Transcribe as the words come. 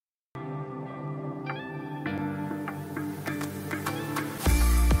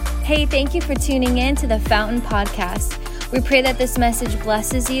Hey, thank you for tuning in to the Fountain Podcast. We pray that this message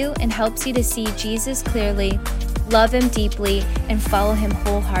blesses you and helps you to see Jesus clearly, love him deeply, and follow him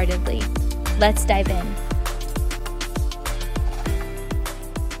wholeheartedly. Let's dive in.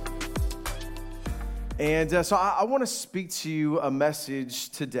 And so I want to speak to you a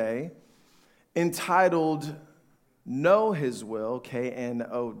message today entitled Know His Will,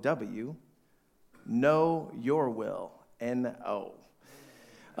 K-N-O-W, Know Your Will, N-O.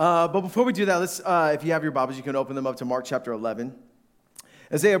 But before we do that, let's, if you have your Bibles, you can open them up to Mark chapter 11.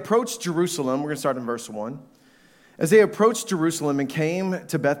 As they approached Jerusalem, we're going to start in verse 1. As they approached Jerusalem and came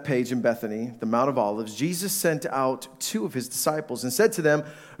to Bethpage and Bethany, the Mount of Olives, Jesus sent out two of his disciples and said to them,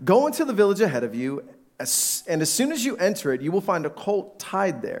 "Go into the village ahead of you, and as soon as you enter it, you will find a colt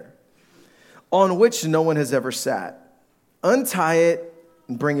tied there, on which no one has ever sat. Untie it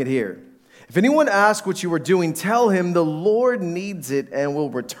and bring it here. If anyone asks what you are doing, tell him the Lord needs it and will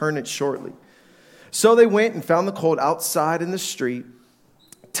return it shortly." So they went and found the colt outside in the street,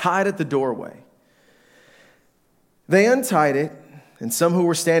 tied at the doorway. They untied it, and some who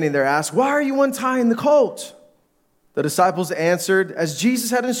were standing there asked, "Why are you untying the colt?" The disciples answered as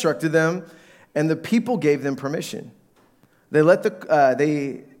Jesus had instructed them, and the people gave them permission. Then they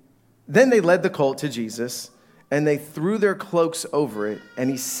led the colt to Jesus, and they threw their cloaks over it, and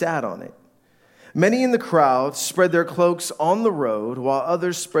he sat on it. Many in the crowd spread their cloaks on the road, while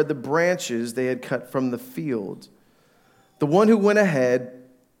others spread the branches they had cut from the field. The ones who went ahead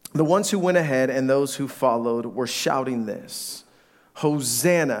and those who followed were shouting this: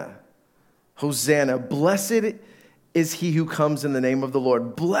 "Hosanna, Hosanna, blessed is he who comes in the name of the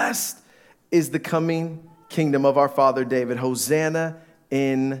Lord. Blessed is the coming kingdom of our father David. Hosanna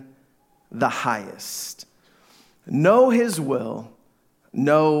in the highest." Know his will.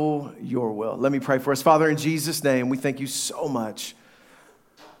 Know your will. Let me pray for us. Father, in Jesus' name, we thank you so much,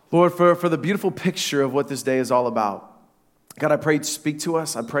 Lord, for the beautiful picture of what this day is all about. God, I pray you'd speak to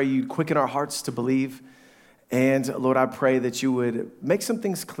us. I pray you'd quicken our hearts to believe. And Lord, I pray that you would make some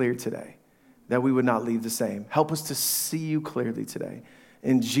things clear today, that we would not leave the same. Help us to see you clearly today.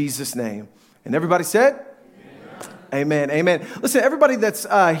 In Jesus' name. And everybody said? Amen. Amen. Listen, everybody that's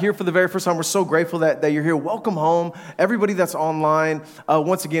here for the very first time, we're so grateful that you're here. Welcome home. Everybody that's online,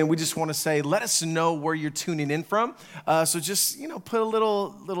 once again, we just want to say, let us know where you're tuning in from. So just, put a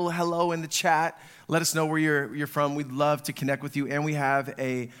little hello in the chat. Let us know where you're from. We'd love to connect with you. And we have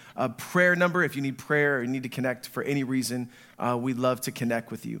a prayer number. If you need prayer or you need to connect for any reason, we'd love to connect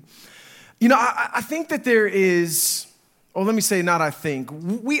with you. I think that there is... Or let me say, not I think.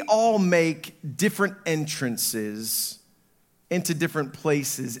 We all make different entrances into different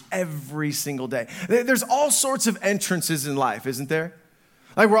places every single day. There's all sorts of entrances in life, isn't there?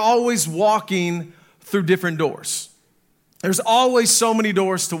 Like we're always walking through different doors. There's always so many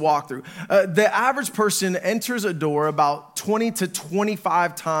doors to walk through. The average person enters a door about 20 to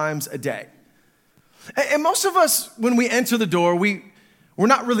 25 times a day. And most of us, when we enter the door, we're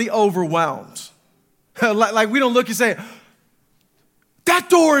not really overwhelmed. Like we don't look and say, "That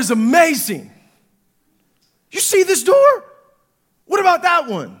door is amazing. You see this door? What about that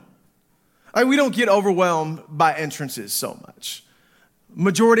one?" We don't get overwhelmed by entrances so much.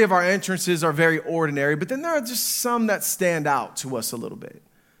 Majority of our entrances are very ordinary, but then there are just some that stand out to us a little bit.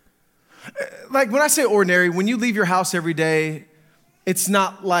 Like when I say ordinary, when you leave your house every day, it's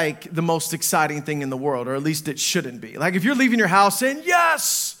not like the most exciting thing in the world, or at least it shouldn't be. Like if you're leaving your house saying,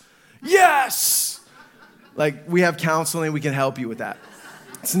 "Yes, yes," like we have counseling, we can help you with that.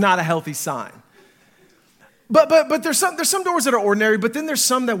 It's not a healthy sign. But there's some doors that are ordinary, but then there's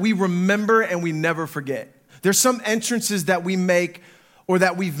some that we remember and we never forget. There's some entrances that we make or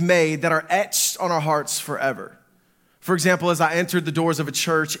that we've made that are etched on our hearts forever. For example, as I entered the doors of a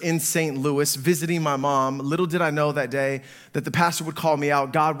church in St. Louis, visiting my mom, little did I know that day that the pastor would call me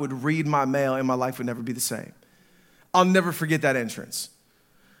out, God would read my mail, and my life would never be the same. I'll never forget that entrance.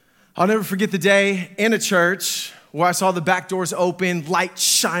 I'll never forget the day in a church where I saw the back doors open, light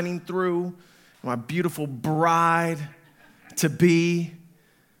shining through, my beautiful bride-to-be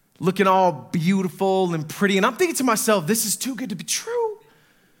looking all beautiful and pretty. And I'm thinking to myself, this is too good to be true.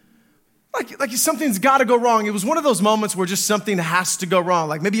 Like something's got to go wrong. It was one of those moments where just something has to go wrong.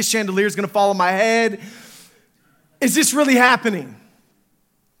 Like maybe a chandelier is going to fall on my head. Is this really happening?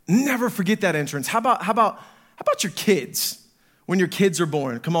 Never forget that entrance. How about your kids? When your kids are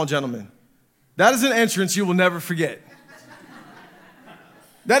born, come on, gentlemen. That is an entrance you will never forget.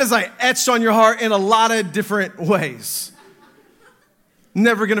 That is like etched on your heart in a lot of different ways.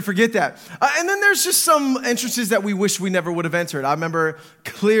 Never gonna forget that. And then there's just some entrances that we wish we never would have entered. I remember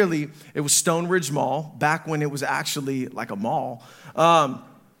clearly it was Stone Ridge Mall, back when it was actually like a mall.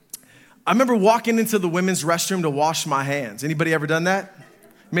 I remember walking into the women's restroom to wash my hands. Anybody ever done that?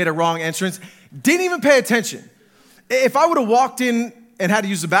 Made a wrong entrance. Didn't even pay attention. If I would have walked in and had to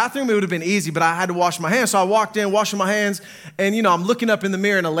use the bathroom, it would have been easy, but I had to wash my hands. So I walked in, washing my hands, and I'm looking up in the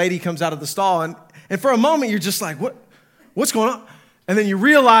mirror and a lady comes out of the stall. And for a moment, you're just like, what's going on? And then you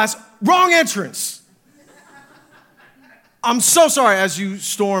realize, wrong entrance. I'm so sorry as you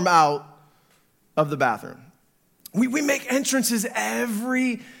storm out of the bathroom. We make entrances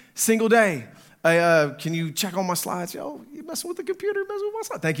every single day. Can you check on my slides? Yo, you messing with the computer, messing with my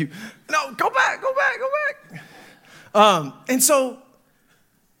slides. Thank you. No, go back. And so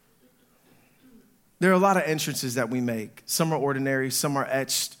there are a lot of entrances that we make. Some are ordinary, some are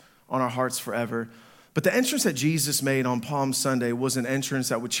etched on our hearts forever. But the entrance that Jesus made on Palm Sunday was an entrance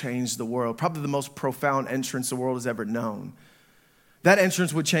that would change the world, probably the most profound entrance the world has ever known. That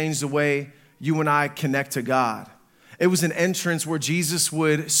entrance would change the way you and I connect to God. It was an entrance where Jesus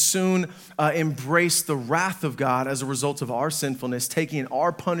would soon embrace the wrath of God as a result of our sinfulness, taking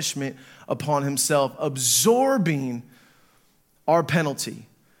our punishment upon himself, absorbing our penalty,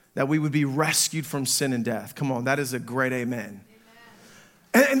 that we would be rescued from sin and death. Come on, that is a great amen.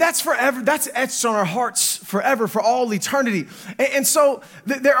 And that's forever. That's etched on our hearts forever, for all eternity. And so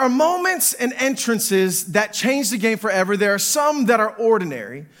there are moments and entrances that change the game forever. There are some that are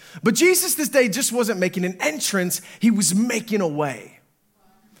ordinary. But Jesus this day just wasn't making an entrance. He was making a way.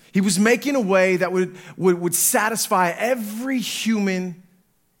 He was making a way that would satisfy every human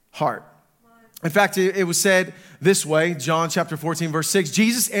heart. In fact, it was said this way, John chapter 14, verse 6.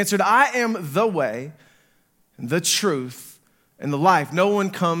 Jesus answered, I am the way, the truth, and the life. No one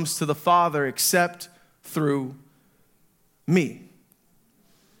comes to the Father except through me.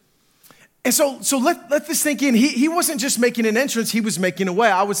 And so let this sink in. He wasn't just making an entrance, he was making a way.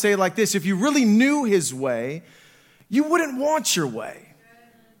 I would say it like this: if you really knew his way, you wouldn't want your way.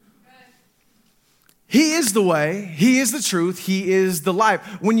 He is the way, he is the truth, he is the life.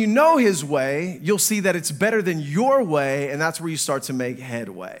 When you know his way, you'll see that it's better than your way, and that's where you start to make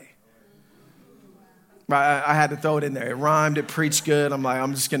headway. I had to throw it in there. It rhymed, it preached good. I'm like,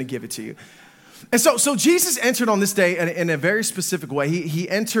 I'm just going to give it to you. And so Jesus entered on this day in a very specific way. He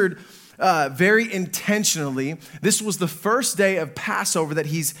entered very intentionally. This was the first day of Passover that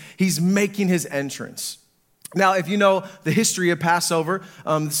he's making his entrance. Now, if you know the history of Passover,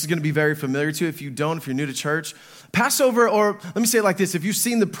 this is going to be very familiar to you. If you don't, if you're new to church, Passover, or let me say it like this: if you've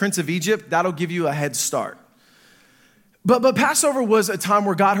seen The Prince of Egypt, that'll give you a head start. But Passover was a time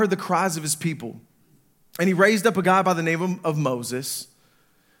where God heard the cries of his people. And he raised up a guy by the name of Moses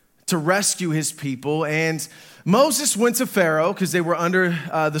to rescue his people. And Moses went to Pharaoh because they were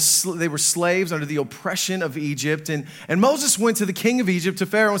they were slaves under the oppression of Egypt. And Moses went to the king of Egypt, to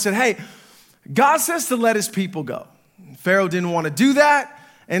Pharaoh, and said, hey, God says to let his people go. Pharaoh didn't want to do that.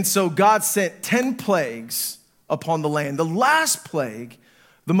 And so God sent 10 plagues upon the land. The last plague,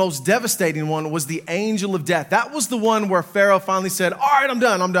 the most devastating one, was the angel of death. That was the one where Pharaoh finally said, all right, I'm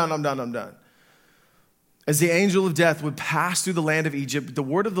done. As the angel of death would pass through the land of Egypt, the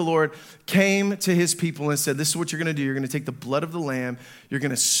word of the Lord came to his people and said, this is what you're going to do. You're going to take the blood of the lamb. You're going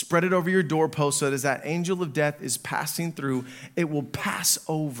to spread it over your doorpost so that as that angel of death is passing through, it will pass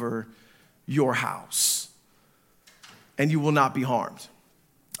over your house and you will not be harmed.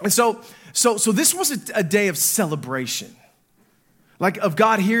 And so this was a day of celebration. Like of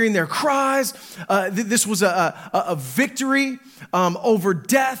God hearing their cries. This was a victory over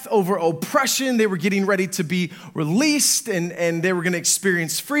death, over oppression. They were getting ready to be released and they were going to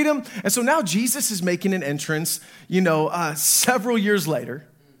experience freedom. And so now Jesus is making an entrance, several years later.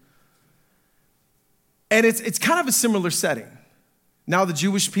 And it's kind of a similar setting. Now the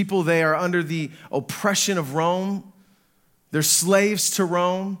Jewish people, they are under the oppression of Rome. They're slaves to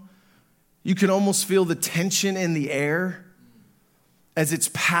Rome. You can almost feel the tension in the air. As it's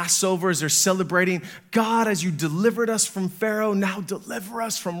Passover, as they're celebrating, God, as you delivered us from Pharaoh, now deliver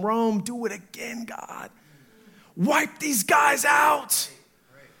us from Rome. Do it again, God. Wipe these guys out.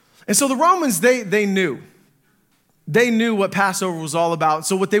 And so the Romans, they knew. They knew what Passover was all about.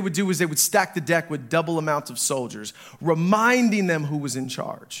 So what they would do is they would stack the deck with double amounts of soldiers, reminding them who was in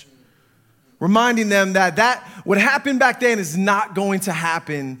charge. Reminding them that what happened back then is not going to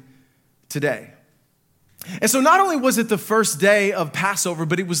happen today. And so not only was it the first day of Passover,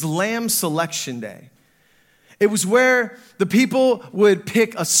 but it was Lamb Selection Day. It was where the people would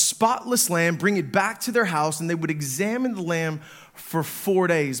pick a spotless lamb, bring it back to their house, and they would examine the lamb for 4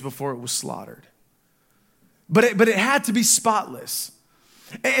 days before it was slaughtered. But it had to be spotless.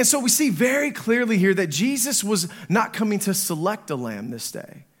 And so we see very clearly here that Jesus was not coming to select a lamb this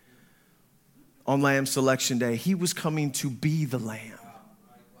day. On Lamb Selection Day, he was coming to be the lamb.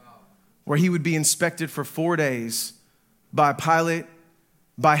 where he would be inspected for 4 days by Pilate,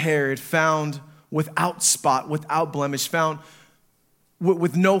 by Herod, found without spot, without blemish, found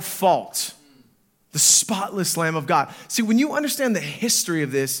with no fault. The spotless Lamb of God. See, when you understand the history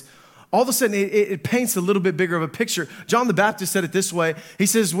of this, all of a sudden it paints a little bit bigger of a picture. John the Baptist said it this way. He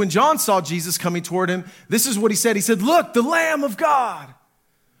says, when John saw Jesus coming toward him, this is what he said. He said, look, the Lamb of God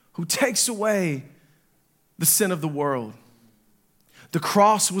who takes away the sin of the world. The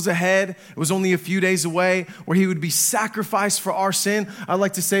cross was ahead. It was only a few days away where he would be sacrificed for our sin. I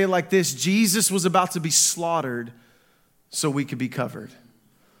like to say it like this. Jesus was about to be slaughtered so we could be covered.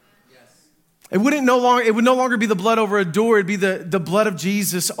 It would no longer be the blood over a door. It'd be the blood of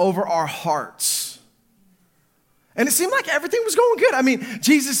Jesus over our hearts. And it seemed like everything was going good. I mean,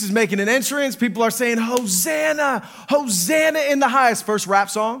 Jesus is making an entrance. People are saying, Hosanna, Hosanna in the highest. First rap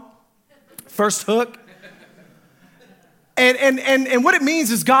song, first hook. And what it means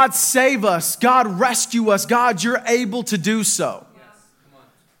is God save us. God rescue us. God, you're able to do so.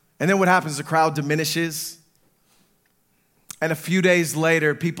 And then what happens? The crowd diminishes. And a few days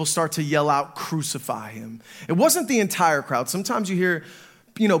later, people start to yell out, crucify him. It wasn't the entire crowd. Sometimes you hear,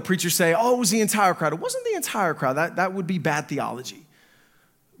 preachers say, oh, it was the entire crowd. It wasn't the entire crowd. That would be bad theology.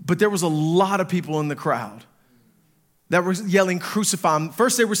 But there was a lot of people in the crowd that were yelling, crucify him.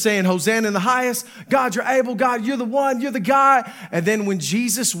 First they were saying, Hosanna in the highest. God, you're able. God, you're the one. You're the guy. And then when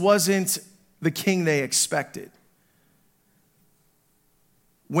Jesus wasn't the king they expected,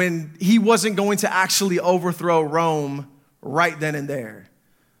 when he wasn't going to actually overthrow Rome right then and there,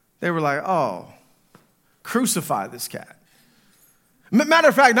 they were like, oh, crucify this cat. Matter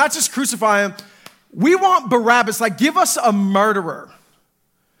of fact, not just crucify him. We want Barabbas, like give us a murderer.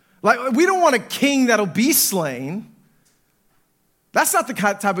 Like we don't want a king that'll be slain. That's not the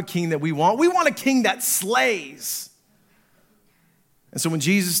type of king that we want. We want a king that slays. And so when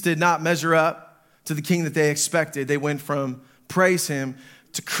Jesus did not measure up to the king that they expected, they went from praise him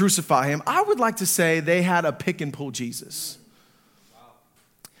to crucify him. I would like to say they had a pick and pull Jesus.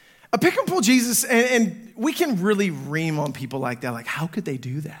 A pick and pull Jesus, and we can really ream on people like that. Like, how could they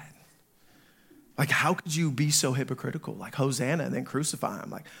do that? Like, how could you be so hypocritical? Like, Hosanna and then crucify him.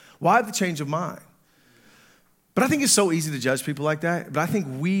 Like, why the change of mind? But I think it's so easy to judge people like that. But I think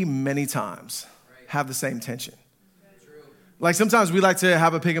we many times have the same tension. Like, sometimes we like to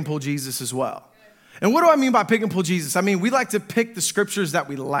have a pick and pull Jesus as well. And what do I mean by pick and pull Jesus? I mean, we like to pick the scriptures that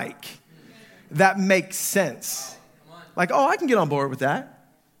we like, that make sense. Like, oh, I can get on board with that.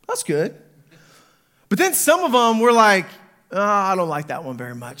 That's good. But then some of them were like, oh, I don't like that one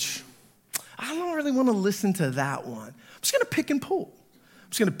very much. I don't really want to listen to that one. I'm just going to pick and pull. I'm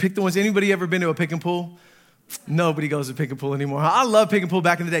just going to pick the ones. Anybody ever been to a pick and pull? Nobody goes to pick and pull anymore. I love pick and pull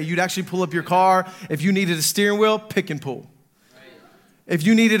back in the day. You'd actually pull up your car. If you needed a steering wheel, pick and pull. If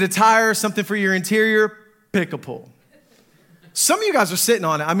you needed a tire, something for your interior, pick a pull. Some of you guys are sitting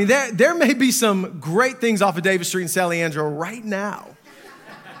on it. I mean, there may be some great things off of Davis Street and San Leandro right now.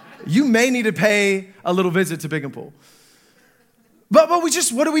 You may need to pay a little visit to Pick and Pull. But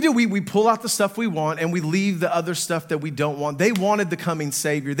what do? We pull out the stuff we want and we leave the other stuff that we don't want. They wanted the coming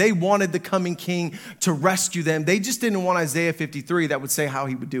Savior. They wanted the coming King to rescue them. They just didn't want Isaiah 53 that would say how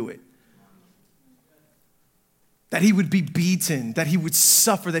he would do it. That he would be beaten, that he would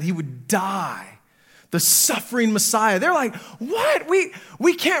suffer, that he would die. The suffering Messiah. They're like, what?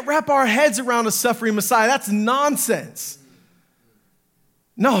 We can't wrap our heads around a suffering Messiah. That's nonsense.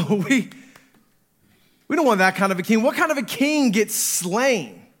 No, we don't want that kind of a king. What kind of a king gets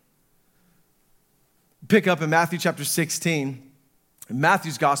slain? Pick up in Matthew chapter 16, in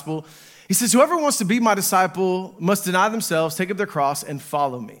Matthew's gospel. He says, whoever wants to be my disciple must deny themselves, take up their cross, and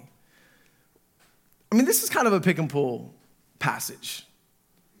follow me. I mean, this is kind of a pick and pull passage.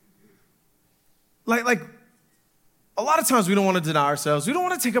 Like a lot of times we don't want to deny ourselves. We don't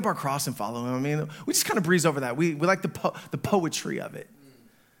want to take up our cross and follow him. I mean, we just kind of breeze over that. We like the poetry of it.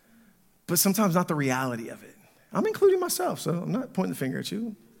 But sometimes not the reality of it. I'm including myself, so I'm not pointing the finger at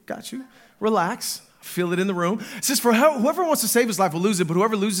you. Got you. Relax. Feel it in the room. It says, for whoever wants to save his life will lose it, but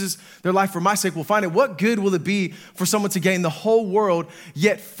whoever loses their life for my sake will find it. What good will it be for someone to gain the whole world,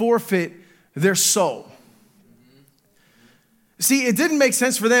 yet forfeit their soul? See, it didn't make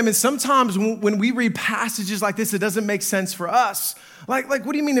sense for them, and sometimes when we read passages like this, it doesn't make sense for us. Like,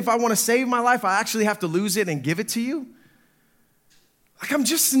 what do you mean if I want to save my life, I actually have to lose it and give it to you? Like, I'm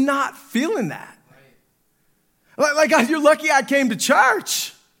just not feeling that. Like, you're lucky I came to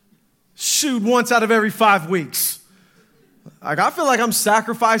church. Shoot, once out of every 5 weeks. Like, I feel like I'm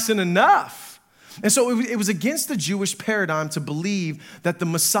sacrificing enough. And so it was against the Jewish paradigm to believe that the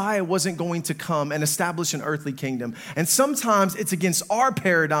Messiah wasn't going to come and establish an earthly kingdom. And sometimes it's against our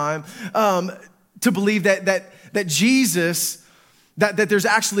paradigm to believe that Jesus, that there's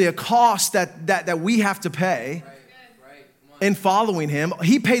actually a cost that we have to pay in following him.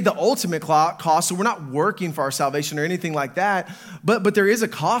 He paid the ultimate cost, so we're not working for our salvation or anything like that, but there is a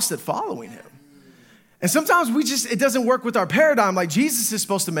cost at following him. And sometimes it doesn't work with our paradigm. Like Jesus is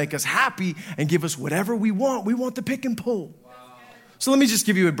supposed to make us happy and give us whatever we want. We want the pick and pull. Wow. So let me just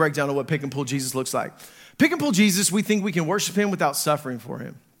give you a breakdown of what pick and pull Jesus looks like. Pick and pull Jesus, we think we can worship him without suffering for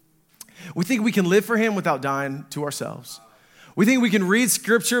him. We think we can live for him without dying to ourselves. We think we can read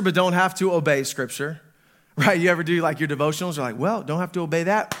scripture but don't have to obey scripture. Right? You ever do like your devotionals? You're like, well, don't have to obey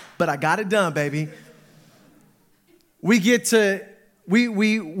that, but I got it done, baby. We think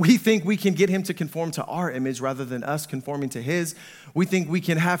we can get him to conform to our image rather than us conforming to his. We think we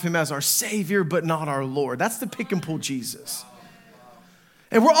can have him as our Savior, but not our Lord. That's the pick and pull Jesus.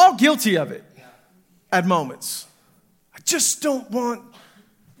 And we're all guilty of it at moments. I just don't want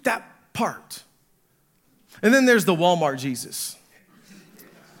that part. And then there's the Walmart Jesus.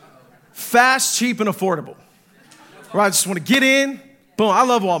 Fast, cheap, and affordable. Right? I just want to get in. Boom. I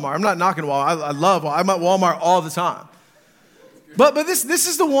love Walmart. I'm not knocking Walmart. I love Walmart. I'm at Walmart all the time. But this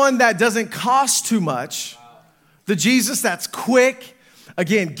is the one that doesn't cost too much. The Jesus that's quick.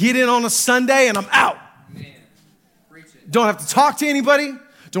 Again, get in on a Sunday and I'm out. Don't have to talk to anybody.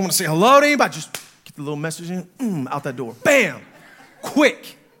 Don't want to say hello to anybody. Just get the little message in. Out that door. Bam.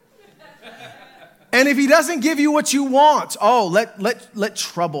 Quick. And if he doesn't give you what you want, let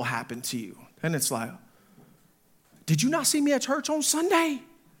trouble happen to you. And it's like, did you not see me at church on Sunday?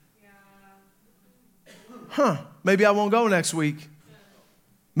 Maybe I won't go next week.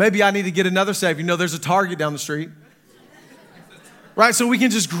 Maybe I need to get another Savior. You know, there's a Target down the street. Right? So we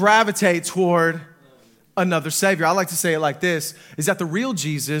can just gravitate toward another Savior. I like to say it like this, is that the real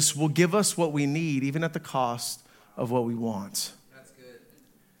Jesus will give us what we need, even at the cost of what we want. That's good.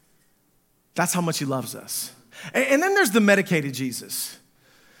 That's how much he loves us. And then there's the medicated Jesus.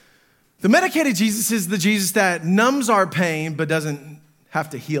 The medicated Jesus is the Jesus that numbs our pain, but doesn't have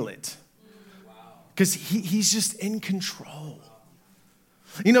to heal it. Because he's just in control.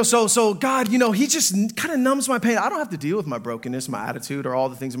 You know, so God, you know, he just kind of numbs my pain. I don't have to deal with my brokenness, my attitude, or all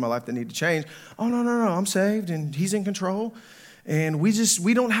the things in my life that need to change. Oh, no, I'm saved and he's in control. And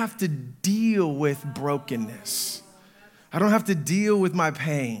we don't have to deal with brokenness. I don't have to deal with my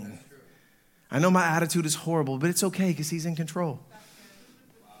pain. I know my attitude is horrible, but it's okay because he's in control.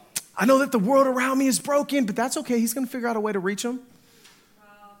 I know that the world around me is broken, but that's okay. He's going to figure out a way to reach them.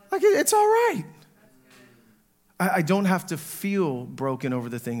 Like, it's all right. I don't have to feel broken over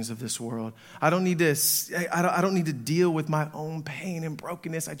the things of this world. I don't need to deal with my own pain and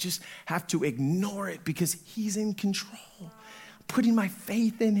brokenness. I just have to ignore it because he's in control. I'm putting my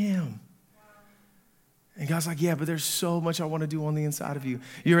faith in him. And God's like, yeah, but there's so much I want to do on the inside of you.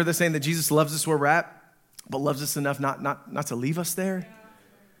 You heard the saying that Jesus loves us where we're at, but loves us enough not to leave us there.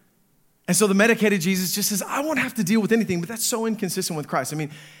 And so the medicated Jesus just says, I won't have to deal with anything, but that's so inconsistent with Christ. I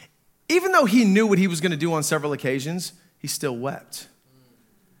mean, even though he knew what he was going to do on several occasions, he still wept.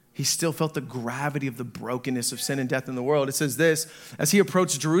 He still felt the gravity of the brokenness of sin and death in the world. It says this, as he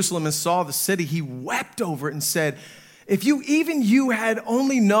approached Jerusalem and saw the city, he wept over it and said, if you had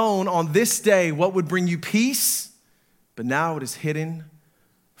only known on this day what would bring you peace, but now it is hidden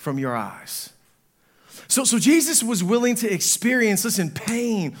from your eyes. So Jesus was willing to experience,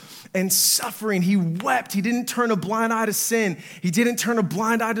 pain and suffering. He wept. He didn't turn a blind eye to sin. He didn't turn a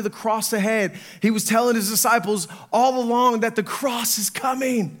blind eye to the cross ahead. He was telling his disciples all along that the cross is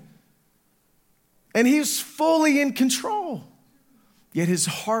coming. And he was fully in control. Yet his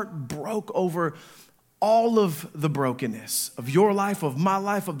heart broke over all of the brokenness of your life, of my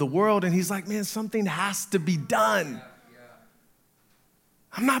life, of the world. And he's like, man, something has to be done.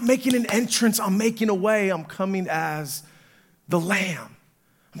 I'm not making an entrance. I'm making a way. I'm coming as the Lamb.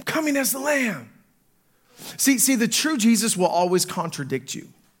 I'm coming as the Lamb. See, the true Jesus will always contradict you.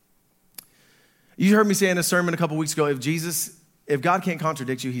 You heard me say in a sermon a couple weeks ago, if God can't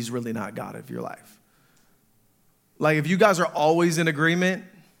contradict you, he's really not God of your life. Like if you guys are always in agreement,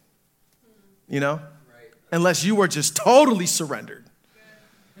 unless you are just totally surrendered.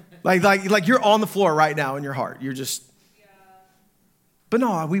 Like you're on the floor right now in your heart. You're just, but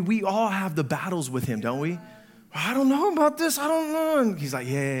no, we all have the battles with him, don't we? I don't know about this. I don't know. And he's like,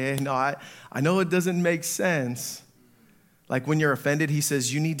 no, I know it doesn't make sense. Like when you're offended, he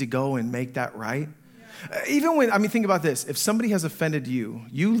says, you need to go and make that right. Think about this. If somebody has offended you,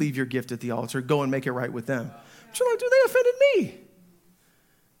 you leave your gift at the altar, go and make it right with them. But you're like, dude, they offended me.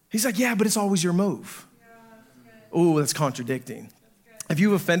 He's like, yeah, but it's always your move. Ooh, that's contradicting. If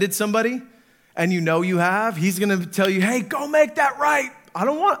you've offended somebody and you know you have, he's going to tell you, hey, go make that right.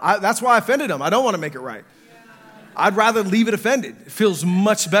 That's why I offended him. I don't want to make it right. I'd rather leave it offended. It feels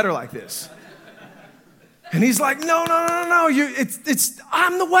much better like this. And he's like, no.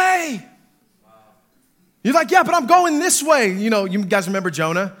 I'm the way. You're like, yeah, but I'm going this way. You know, you guys remember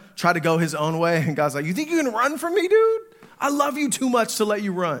Jonah tried to go his own way, and God's like, you think you can run from me, dude? I love you too much to let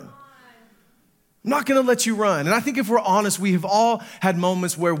you run. I'm not going to let you run. And I think if we're honest, we have all had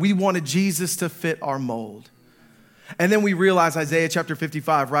moments where we wanted Jesus to fit our mold. And then we realize Isaiah chapter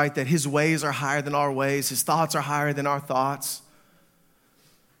 55, right? That his ways are higher than our ways. His thoughts are higher than our thoughts.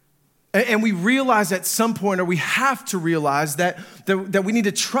 And we realize at some point, or we have to realize that we need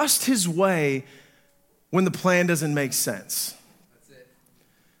to trust his way when the plan doesn't make sense.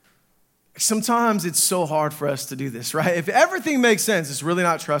 Sometimes it's so hard for us to do this, right? If everything makes sense, it's really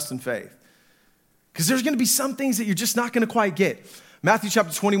not trust and faith. Because there's going to be some things that you're just not going to quite get. Matthew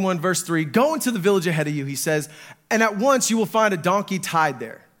chapter 21, verse 3, go into the village ahead of you, he says, and at once you will find a donkey tied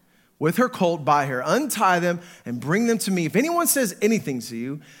there with her colt by her. Untie them and bring them to me. If anyone says anything to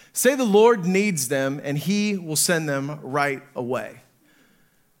you, say the Lord needs them and he will send them right away.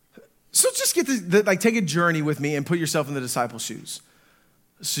 So just take a journey with me and put yourself in the disciples' shoes.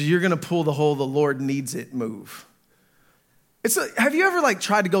 So you're going to pull the whole, the Lord needs it move. Have you ever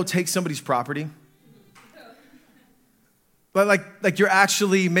tried to go take somebody's property? Like you're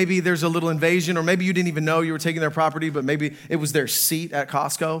actually, maybe there's a little invasion, or maybe you didn't even know you were taking their property, but maybe it was their seat at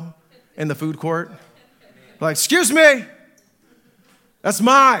Costco in the food court. Like, excuse me, that's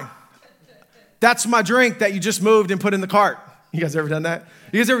mine. That's my drink that you just moved and put in the cart. You guys ever done that?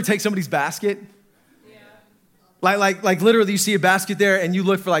 You guys ever take somebody's basket? Like literally you see a basket there and you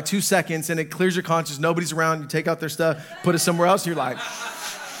look for 2 seconds and it clears your conscience. Nobody's around. You take out their stuff, put it somewhere else. And you're like,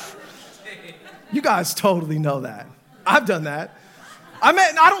 you guys totally know that. I've done that. I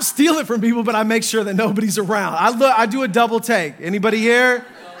don't steal it from people, but I make sure that nobody's around. I do a double take. Anybody here?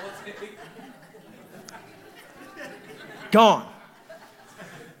 Gone.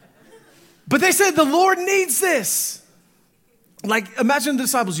 But they said the Lord needs this. Imagine the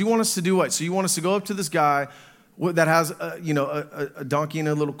disciples. You want us to do what? So you want us to go up to this guy that has a donkey and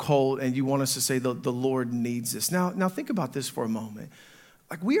a little colt, and you want us to say the Lord needs this. Now think about this for a moment.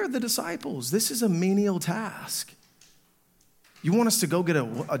 We are the disciples. This is a menial task. You want us to go get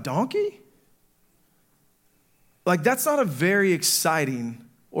a donkey? That's not a very exciting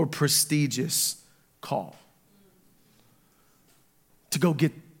or prestigious call. To go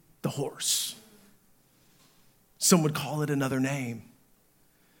get the horse. Some would call it another name.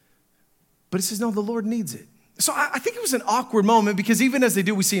 But it says, no, the Lord needs it. So I think it was an awkward moment, because even as they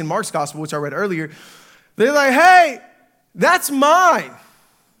do, we see in Mark's gospel, which I read earlier, they're like, hey, that's mine.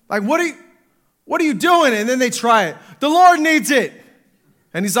 What are you doing? And then they try it. The Lord needs it.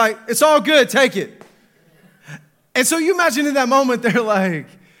 And he's like, it's all good, take it. And so you imagine in that moment, they're like,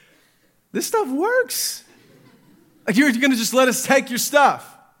 this stuff works. You're going to just let us take your stuff.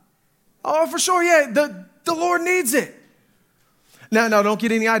 Oh, for sure, yeah, the Lord needs it. Now, don't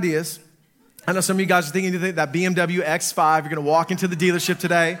get any ideas. I know some of you guys are thinking that BMW X5, you're going to walk into the dealership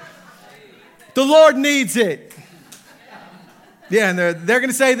today. The Lord needs it. Yeah, and they're going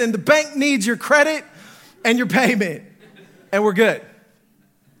to say, then the bank needs your credit and your payment, and we're good.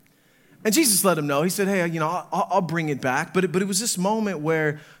 And Jesus let them know. He said, hey, I'll bring it back. But it was this moment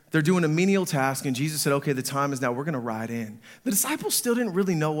where they're doing a menial task, and Jesus said, okay, the time is now. We're going to ride in. The disciples still didn't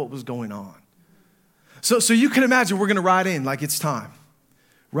really know what was going on. So you can imagine we're going to ride in like it's time.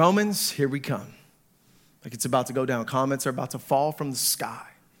 Romans, here we come. Like it's about to go down. Comments are about to fall from the sky.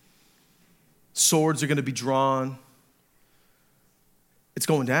 Swords are going to be drawn. It's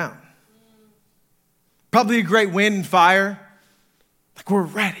going down. Probably a great wind and fire. We're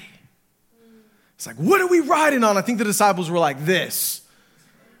ready. It's what are we riding on? I think the disciples were like this.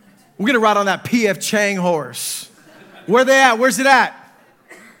 We're going to ride on that P.F. Chang horse. Where they at? Where's it at?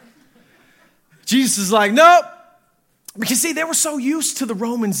 Jesus is like, nope. Because see, they were so used to the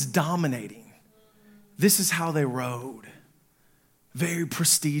Romans dominating. This is how they rode. Very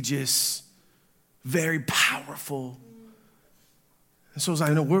prestigious, very powerful. And so I was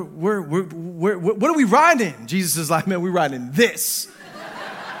like, no, what are we riding in? Jesus is like, man, we're riding in this.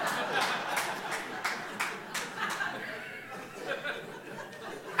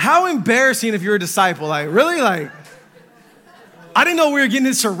 How embarrassing if you're a disciple. Really? I didn't know we were getting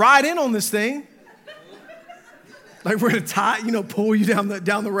this to ride in on this thing. We're going to pull you down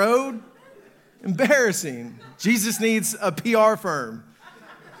the road. Embarrassing. Jesus needs a PR firm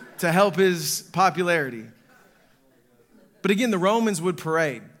to help his popularity. But again, the Romans would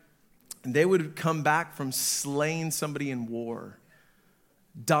parade. And they would come back from slaying somebody in war,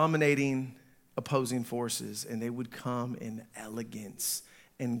 dominating opposing forces, and they would come in elegance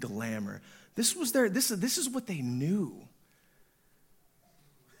and glamour. This is what they knew.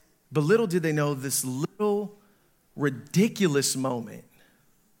 But little did they know this little ridiculous moment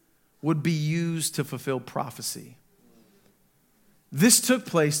would be used to fulfill prophecy. This took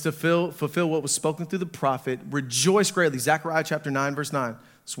place to fulfill what was spoken through the prophet. Rejoice greatly. Zechariah chapter 9, verse 9.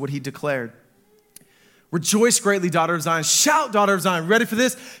 That's what he declared. Rejoice greatly, daughter of Zion. Shout, daughter of Zion. Ready for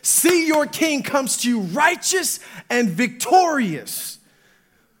this? See, your king comes to you righteous and victorious.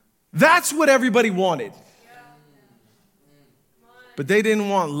 That's what everybody wanted. But they didn't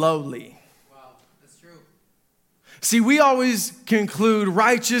want lowly. Wow, that's true. See, we always conclude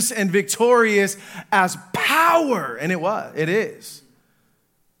righteous and victorious as power, and it is.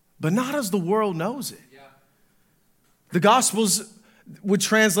 But not as the world knows it. Yeah. The Gospels would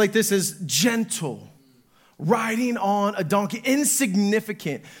translate this as gentle, riding on a donkey,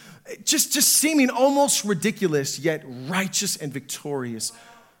 insignificant, just seeming almost ridiculous, yet righteous and victorious,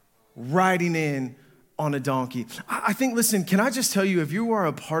 riding in on a donkey. I think, listen, can I just tell you, if you are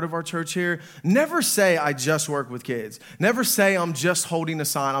a part of our church here, never say, I just work with kids. Never say, I'm just holding a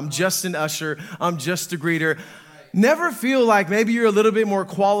sign. I'm just an usher. I'm just a greeter. Never feel like maybe you're a little bit more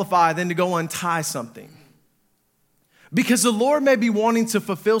qualified than to go untie something. Because the Lord may be wanting to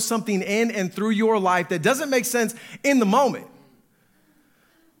fulfill something in and through your life that doesn't make sense in the moment.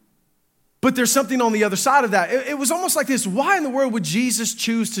 But there's something on the other side of that. It was almost like this. Why in the world would Jesus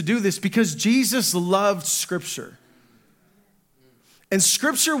choose to do this? Because Jesus loved Scripture. And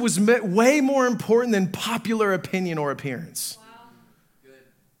Scripture was way more important than popular opinion or appearance. Wow. Good.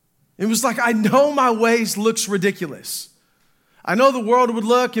 It was like, I know my ways looks ridiculous. I know the world would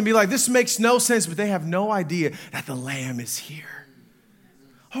look and be like, this makes no sense, but they have no idea that the Lamb is here.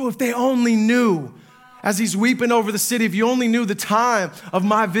 Oh, if they only knew. As he's weeping over the city, if you only knew the time of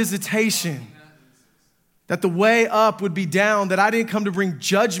my visitation, that the way up would be down, that I didn't come to bring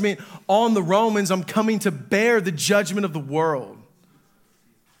judgment on the Romans, I'm coming to bear the judgment of the world.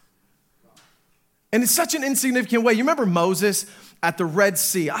 And it's such an insignificant way. You remember Moses at the Red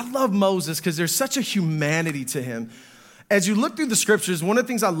Sea? I love Moses because there's such a humanity to him. As you look through the scriptures, one of the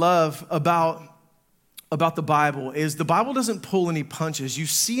things I love about the Bible is the Bible doesn't pull any punches. You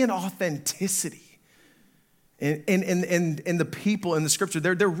see an authenticity. And the people in the scripture,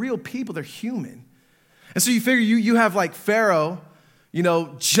 they're real people, they're human. And so you figure you have like Pharaoh,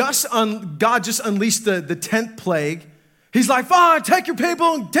 God just unleashed the 10th plague. He's like, fine, take your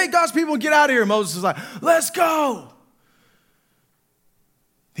people and take God's people and get out of here. Moses is like, let's go.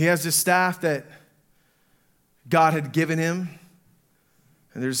 He has this staff that God had given him.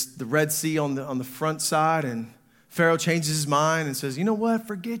 And there's the Red Sea on the front side. And Pharaoh changes his mind and says, you know what,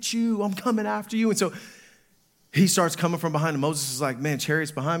 forget you, I'm coming after you. And so he starts coming from behind him. Moses is like, man,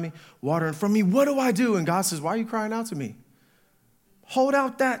 chariots behind me, water in front of me. What do I do? And God says, why are you crying out to me? Hold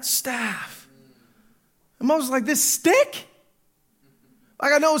out that staff. And Moses is like, this stick?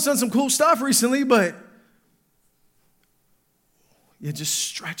 Like, I know it's done some cool stuff recently, but you just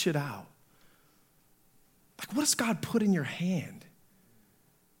stretch it out. Like, what does God put in your hand?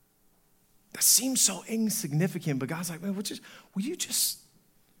 That seems so insignificant, but God's like, man, will you just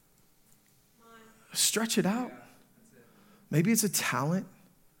stretch it out? Maybe it's a talent.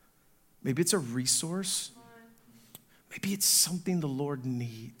 Maybe it's a resource. Maybe it's something the Lord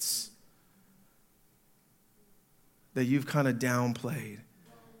needs that you've kind of downplayed.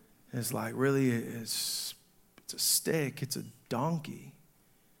 It's like, really, it's a stick. It's a donkey.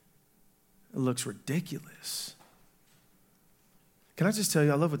 It looks ridiculous. Can I just tell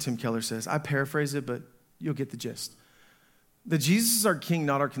you, I love what Tim Keller says. I paraphrase it, but you'll get the gist. That Jesus is our king,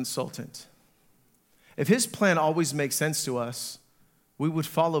 not our consultant. If his plan always makes sense to us, we would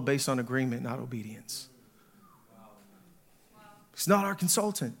follow based on agreement, not obedience. He's not our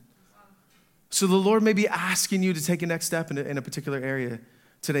consultant. So the Lord may be asking you to take a next step in a particular area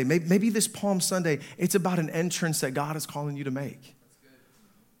today. Maybe this Palm Sunday, it's about an entrance that God is calling you to make.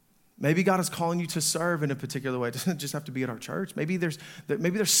 Maybe God is calling you to serve in a particular way. It doesn't just have to be at our church. Maybe there's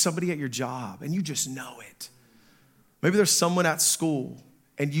somebody at your job and you just know it. Maybe there's someone at school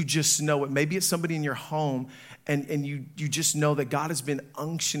and you just know it. Maybe it's somebody in your home and you just know that God has been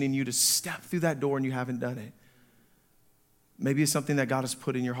unctioning you to step through that door and you haven't done it. Maybe it's something that God has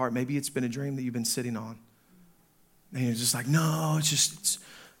put in your heart. Maybe it's been a dream that you've been sitting on. And you're just like, no. Just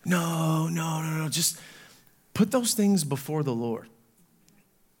put those things before the Lord.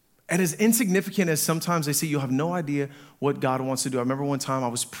 And as insignificant as sometimes they see, you'll have no idea what God wants to do. I remember one time I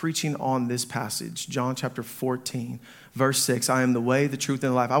was preaching on this passage, John chapter 14, verse 6. I am the way, the truth,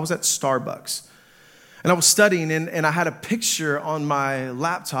 and the life. I was at Starbucks, and I was studying, and I had a picture on my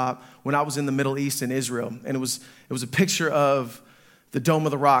laptop when I was in the Middle East in Israel. And it was a picture of the Dome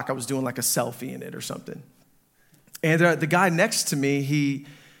of the Rock. I was doing like a selfie in it or something. And the guy next to me, he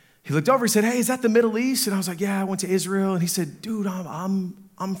looked over, he said, hey, is that the Middle East? And I was like, yeah, I went to Israel. And he said, dude,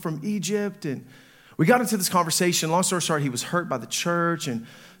 I'm from Egypt. And we got into this conversation. Long story short, he was hurt by the church. And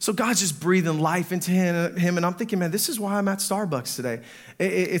so God's just breathing life into him. And I'm thinking, man, this is why I'm at Starbucks today.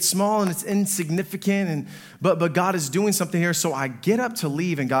 It's small and it's insignificant, but God is doing something here. So I get up to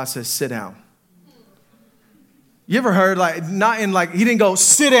leave and God says, sit down. You ever heard, like, not in like, he didn't go,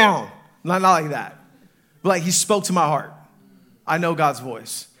 sit down. Not like that. But like he spoke to my heart. I know God's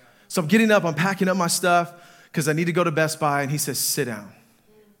voice. So I'm getting up, I'm packing up my stuff because I need to go to Best Buy. And he says, sit down.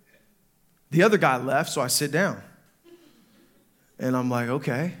 The other guy left, so I sit down. And I'm like,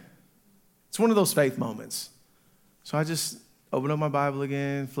 okay. It's one of those faith moments. So I just open up my Bible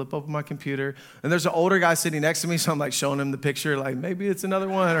again, flip open my computer. And there's an older guy sitting next to me, so I'm like showing him the picture, like maybe it's another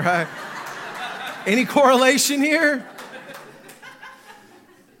one, right? Any correlation here?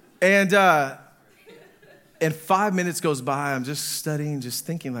 And 5 minutes goes by, I'm just studying, just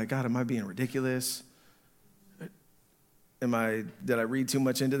thinking like, God, am I being ridiculous? Did I read too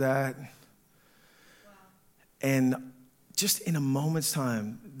much into that? Wow. And just in a moment's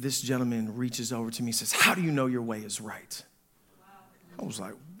time, this gentleman reaches over to me and says, how do you know your way is right? Wow. I was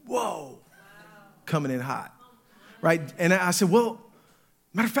like, whoa, wow. Coming in hot, right? And I said, well,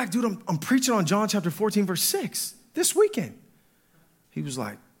 matter of fact, dude, I'm preaching on John chapter 14, verse 6 this weekend. He was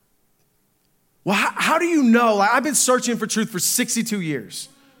like, well, how do you know? Like, I've been searching for truth for 62 years.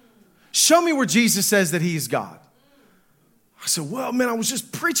 Show me where Jesus says that he is God. I said, well, man, I was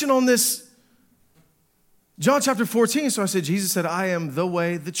just preaching on this John chapter 14. So I said, Jesus said, I am the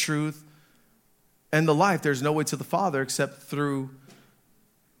way, the truth, and the life. There's no way to the Father except through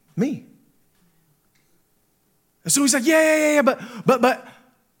me. And so he's like, yeah, but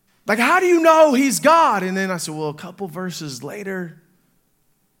like, how do you know he's God? And then I said, well, a couple verses later,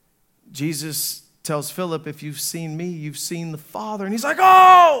 Jesus tells Philip, if you've seen me, you've seen the Father. And he's like,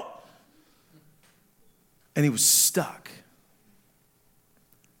 oh! And he was stuck.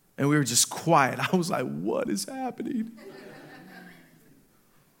 And we were just quiet. I was like, what is happening?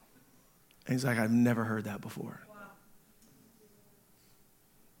 And he's like, I've never heard that before.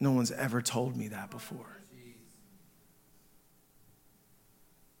 No one's ever told me that before.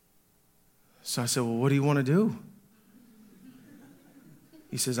 So I said, well, what do you want to do?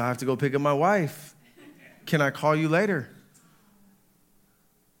 He says, I have to go pick up my wife. Can I call you later?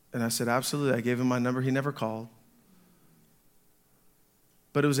 And I said, absolutely. I gave him my number. He never called.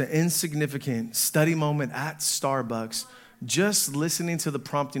 But it was an insignificant study moment at Starbucks, just listening to the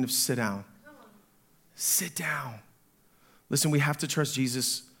prompting of sit down. Sit down. Listen, we have to trust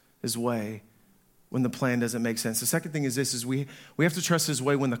Jesus' way when the plan doesn't make sense. The second thing is this, is we have to trust his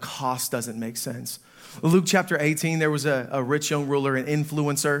way when the cost doesn't make sense. Luke chapter 18, there was a rich young ruler, an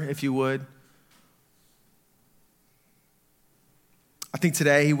influencer, if you would. I think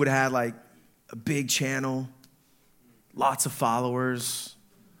today he would have had like a big channel, lots of followers,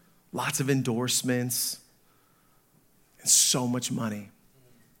 lots of endorsements, and so much money,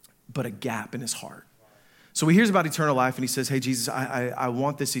 but a gap in his heart. So he hears about eternal life and he says, hey, Jesus, I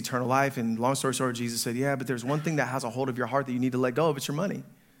want this eternal life. And long story short, Jesus said, yeah, but there's one thing that has a hold of your heart that you need to let go of. It's your money.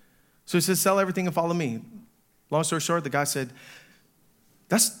 So he says, sell everything and follow me. Long story short, the guy said,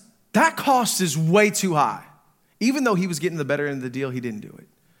 that cost is way too high. Even though he was getting the better end of the deal, he didn't do it.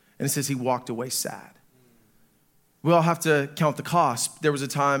 And it says he walked away sad. We all have to count the cost. There was a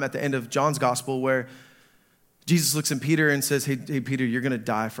time at the end of John's gospel where Jesus looks at Peter and says, hey Peter, you're going to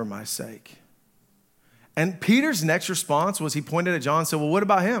die for my sake. And Peter's next response was he pointed at John and said, well, what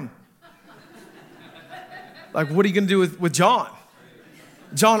about him? Like, what are you going to do with John?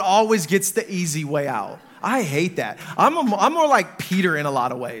 John always gets the easy way out. I hate that. I'm more like Peter in a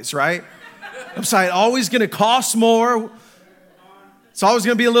lot of ways, right? I'm sorry, it's always going to cost more. It's always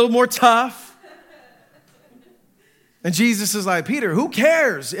going to be a little more tough. And Jesus is like, Peter, who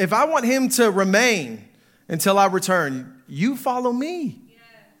cares? If I want him to remain until I return, you follow me.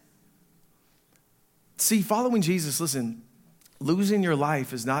 See, following Jesus, listen, losing your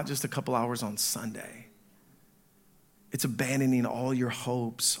life is not just a couple hours on Sunday. It's abandoning all your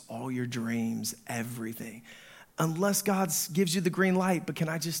hopes, all your dreams, everything. Unless God gives you the green light. But can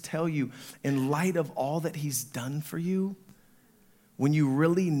I just tell you, in light of all that he's done for you, when you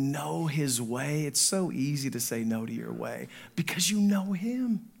really know his way, it's so easy to say no to your way because you know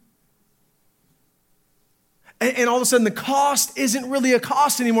him. And all of a sudden, the cost isn't really a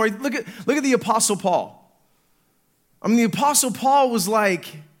cost anymore. Look at the Apostle Paul. I mean, the Apostle Paul was like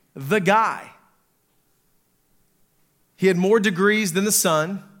the guy. He had more degrees than the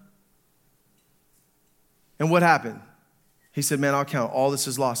sun. And what happened? He said, man, I'll count all this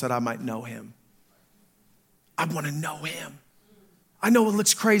as lost that I might know him. I want to know him. I know it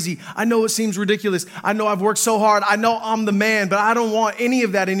looks crazy. I know it seems ridiculous. I know I've worked so hard. I know I'm the man, but I don't want any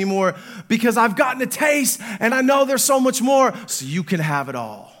of that anymore because I've gotten a taste and I know there's so much more. So you can have it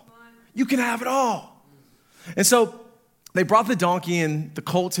all. You can have it all. And so they brought the donkey and the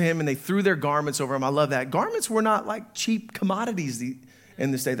colt to him and they threw their garments over him. I love that. Garments were not like cheap commodities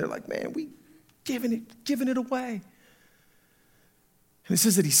in this day. They're like, man, we giving it away. And it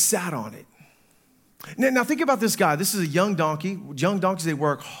says that he sat on it. Now think about this guy. This is a young donkey. Young donkeys, they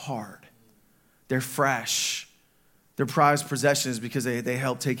work hard. They're fresh. They're prized possessions because they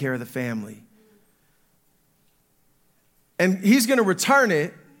help take care of the family. And he's going to return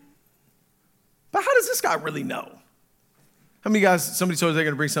it. But how does this guy really know? How many guys, somebody told us they're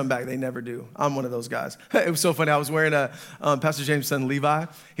going to bring something back? They never do. I'm one of those guys. It was so funny. I was wearing Pastor James' son, Levi.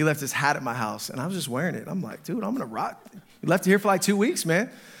 He left his hat at my house, and I was just wearing it. I'm like, dude, I'm going to rock. He left it here for like 2 weeks,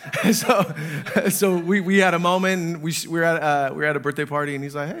 man. So we had a moment, and we were at a birthday party, and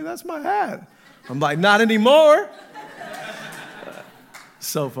he's like, hey, that's my hat. I'm like, not anymore.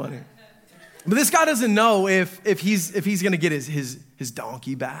 So funny. But this guy doesn't know if he's going to get his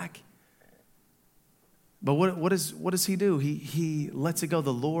donkey back. But what does he do? He lets it go.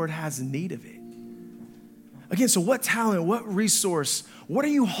 The Lord has need of it. Again, so what talent, what resource, what are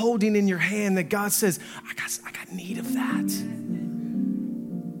you holding in your hand that God says, I got need of that?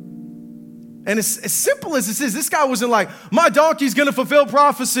 And as simple as this is, this guy wasn't like, my donkey's going to fulfill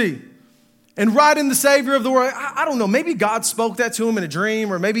prophecy and ride in the Savior of the world. I don't know. Maybe God spoke that to him in a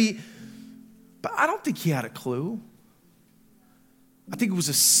dream or maybe, but I don't think he had a clue. I think it was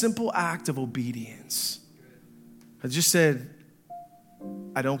a simple act of obedience. I just said,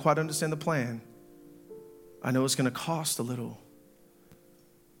 I don't quite understand the plan. I know it's going to cost a little.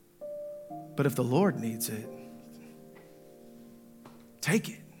 But if the Lord needs it, take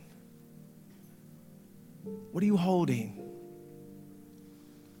it. What are you holding?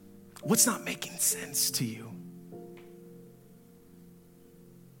 What's not making sense to you?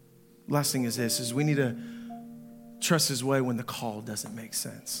 Last thing is this, is we need to trust his way when the call doesn't make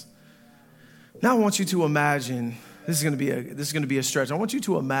sense. Now I want you to imagine, this is going to be a stretch. I want you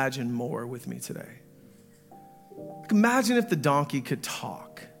to imagine more with me today. Imagine if the donkey could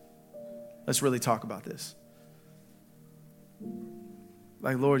talk. Let's really talk about this.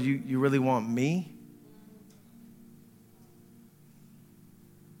 Like, Lord, you really want me?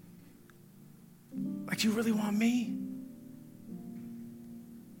 Like, you really want me?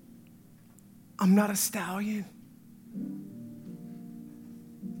 I'm not a stallion.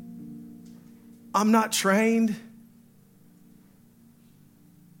 I'm not trained.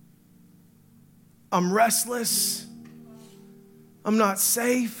 I'm restless. I'm not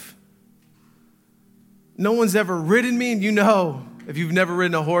safe. No one's ever ridden me. And you know, if you've never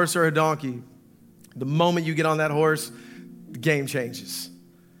ridden a horse or a donkey, the moment you get on that horse, the game changes.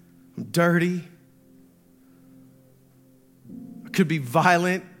 I'm dirty. I could be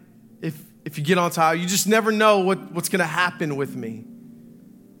violent if you get on top. You just never know what's going to happen with me.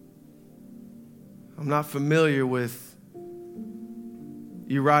 I'm not familiar with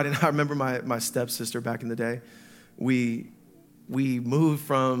you riding. I remember my stepsister back in the day. We moved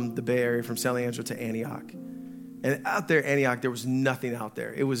from the Bay Area, from San Leandro to Antioch. And out there, Antioch, there was nothing out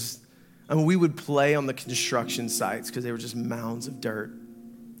there. We would play on the construction sites because they were just mounds of dirt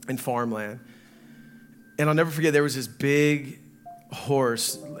and farmland. And I'll never forget, there was this big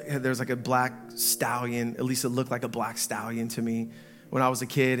horse. There was like a black stallion. At least it looked like a black stallion to me when I was a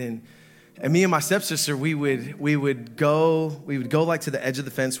kid. And me and my stepsister, we would go like to the edge of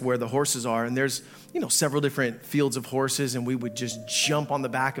the fence where the horses are, and there's, several different fields of horses, and we would just jump on the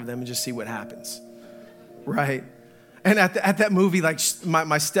back of them and just see what happens, right? And at that movie, like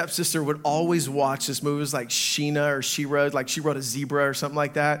my stepsister would always watch this movie. It was like Sheena or She-Ra, like she rode a zebra or something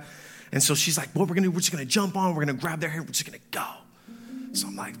like that. And so she's like, what we're gonna do, we're just gonna jump on, we're gonna grab their hair, we're just gonna go. So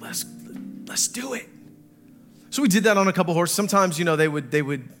I'm like, let's do it. So we did that on a couple horses. Sometimes, they would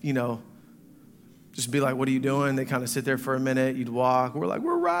just be like, what are you doing? They kind of sit there for a minute. You'd walk. We're like,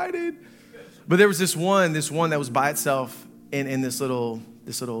 we're riding. But there was this one that was by itself in this little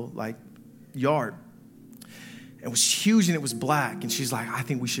like yard. It was huge and it was black. And she's like, I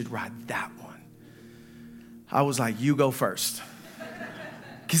think we should ride that one. I was like, you go first.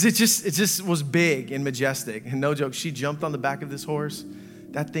 Because it just was big and majestic. And no joke, she jumped on the back of this horse.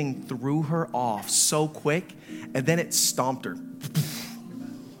 that thing threw her off so quick, and then it stomped her.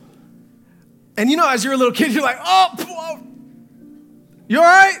 And you know, as you're a little kid, you're like, oh, you all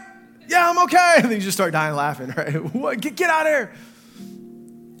right? Yeah, I'm okay. And then you just start dying laughing, right? What? Get out of here.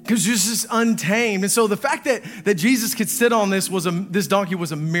 Because you're just untamed. And so the fact that Jesus could sit on this donkey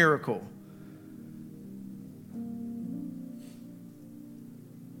was a miracle.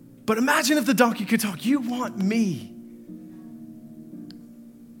 But imagine if the donkey could talk. You want me.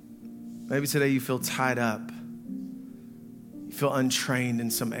 Maybe today you feel tied up. You feel untrained in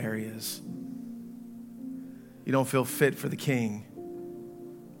some areas. You don't feel fit for the king.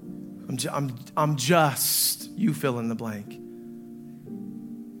 I'm just, you fill in the blank.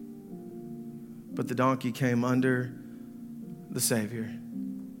 But the donkey came under the Savior.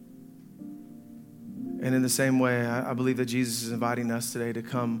 And in the same way, I believe that Jesus is inviting us today to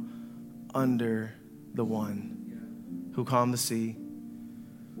come under the one who calmed the sea,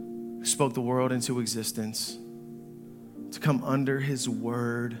 who spoke the world into existence, to come under his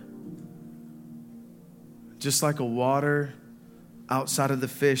word. Just like a water outside of the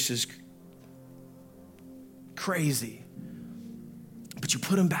fish is crazy. But you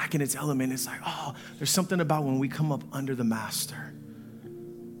put him back in its element, it's like, oh, there's something about when we come up under the master,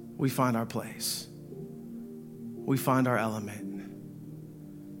 we find our place. We find our element.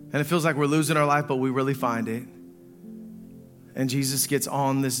 And it feels like we're losing our life, but we really find it. And Jesus gets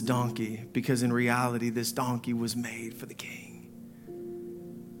on this donkey because in reality, this donkey was made for the king.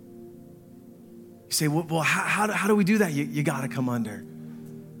 You say, well, how do we do that? You got to come under.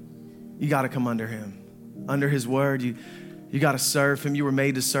 You got to come under him. Under his word, you got to serve him. You were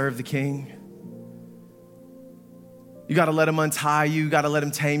made to serve the king. You got to let him untie you. You got to let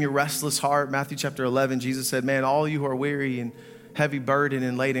him tame your restless heart. Matthew chapter 11, Jesus said, man, all you who are weary and heavy burden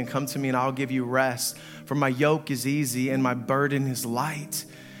and laden, come to me and I'll give you rest. For my yoke is easy and my burden is light.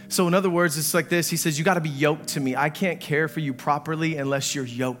 So in other words, it's like this. He says, you got to be yoked to me. I can't care for you properly unless you're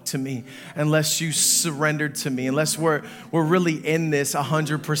yoked to me, unless you surrendered to me, unless we're really in this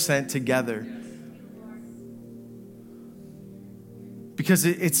 100% together. Because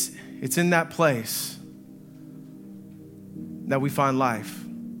it's in that place that we find life.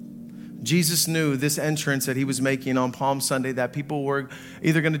 Jesus knew this entrance that he was making on Palm Sunday, that people were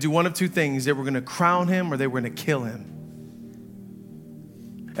either going to do one of two things. They were going to crown him or they were going to kill him.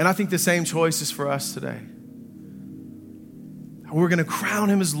 And I think the same choice is for us today. We're going to crown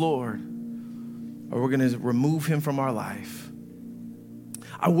him as Lord, or we're going to remove him from our life.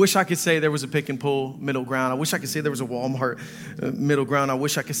 I wish I could say there was a pick and pull middle ground. I wish I could say there was a Walmart middle ground. I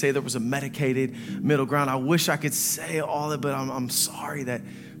wish I could say there was a medicated middle ground. I wish I could say all that, but I'm sorry that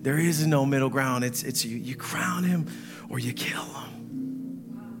there is no middle ground. It's you crown him or you kill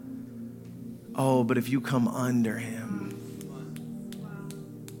him. Oh, but if you come under him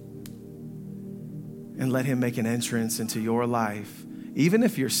and let him make an entrance into your life, even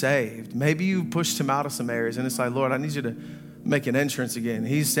if you're saved, maybe you pushed him out of some areas and it's like, Lord, I need you to make an entrance again.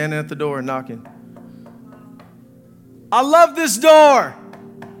 He's standing at the door and knocking. I love this door.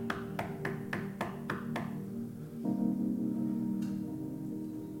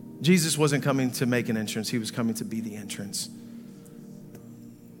 Jesus wasn't coming to make an entrance. He was coming to be the entrance.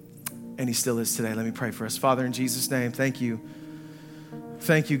 And he still is today. Let me pray for us. Father, in Jesus' name, thank you.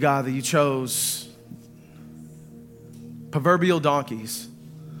 Thank you, God, that you chose proverbial donkeys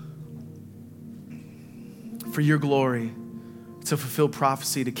for your glory, to fulfill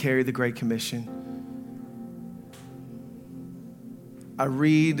prophecy, to carry the Great Commission. I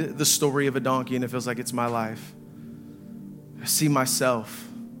read the story of a donkey and it feels like it's my life. I see myself.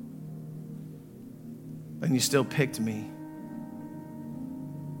 And you still picked me.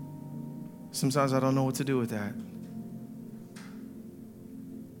 Sometimes I don't know what to do with that.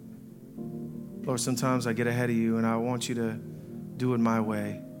 Lord, sometimes I get ahead of you and I want you to do it my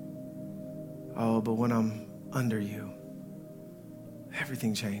way. Oh, but when I'm under you,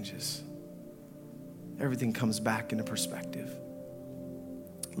 everything changes. Everything comes back into perspective.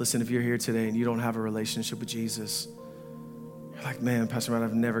 Listen, if you're here today and you don't have a relationship with Jesus, you're like, man, Pastor Matt,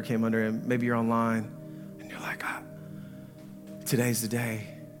 I've never came under him. Maybe you're online. You're like, today's the day.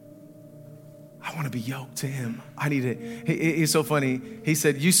 I want to be yoked to him. I need it. He's so funny. He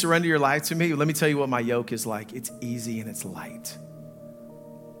said, you surrender your life to me. Let me tell you what my yoke is like. It's easy and it's light.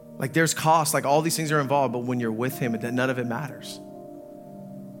 Like there's cost, like all these things are involved, but when you're with him, none of it matters.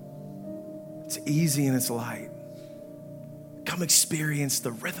 It's easy and it's light. Come experience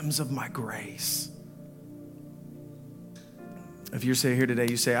the rhythms of my grace. If you're here today,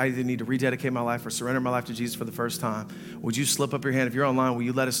 you say, I either need to rededicate my life or surrender my life to Jesus for the first time, would you slip up your hand? If you're online, will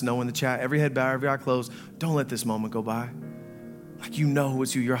you let us know in the chat? Every head bowed, every eye closed. Don't let this moment go by. Like you know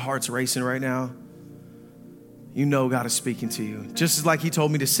it's you. Your heart's racing right now. You know God is speaking to you. Just as like he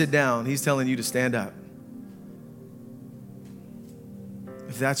told me to sit down, he's telling you to stand up.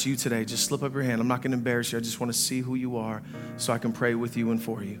 If that's you today, just slip up your hand. I'm not going to embarrass you. I just want to see who you are so I can pray with you and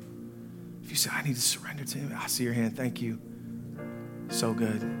for you. If you say, I need to surrender to him, I see your hand. Thank you. So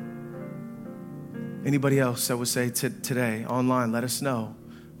good. Anybody else that would say today, online, let us know.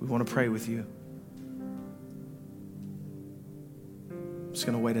 We want to pray with you. I'm just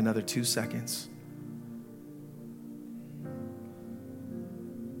going to wait another 2 seconds.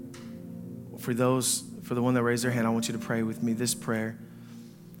 For the one that raised their hand, I want you to pray with me this prayer.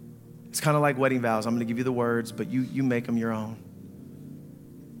 It's kind of like wedding vows. I'm going to give you the words, but you make them your own.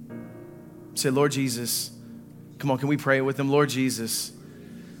 Say, Lord Jesus, come on, can we pray with them? Lord Jesus,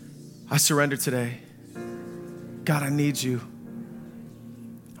 I surrender today. God, I need you.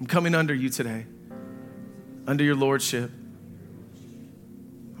 I'm coming under you today, under your lordship.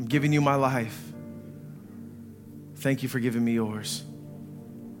 I'm giving you my life. Thank you for giving me yours.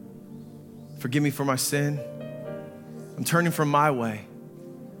 Forgive me for my sin. I'm turning from my way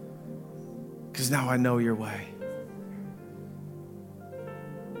because now I know your way.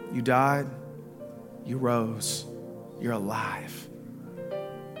 You died, you rose, you're alive.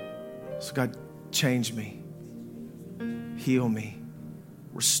 So God, change me, heal me,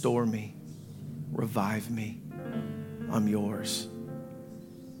 restore me, revive me. I'm yours.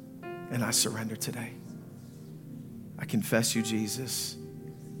 And I surrender today. I confess you, Jesus,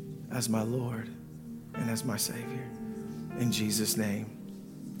 as my Lord and as my Savior. In Jesus' name.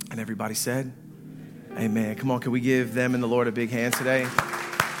 And everybody said, amen. Come on, can we give them and the Lord a big hand today?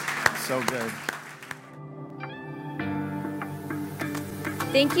 So good.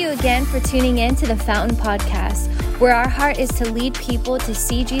 Thank you again for tuning in to the Fountain Podcast, where our heart is to lead people to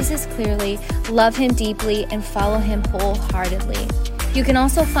see Jesus clearly, love him deeply, and follow him wholeheartedly. You can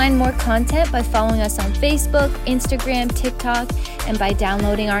also find more content by following us on Facebook, Instagram, TikTok, and by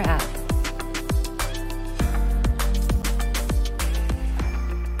downloading our app.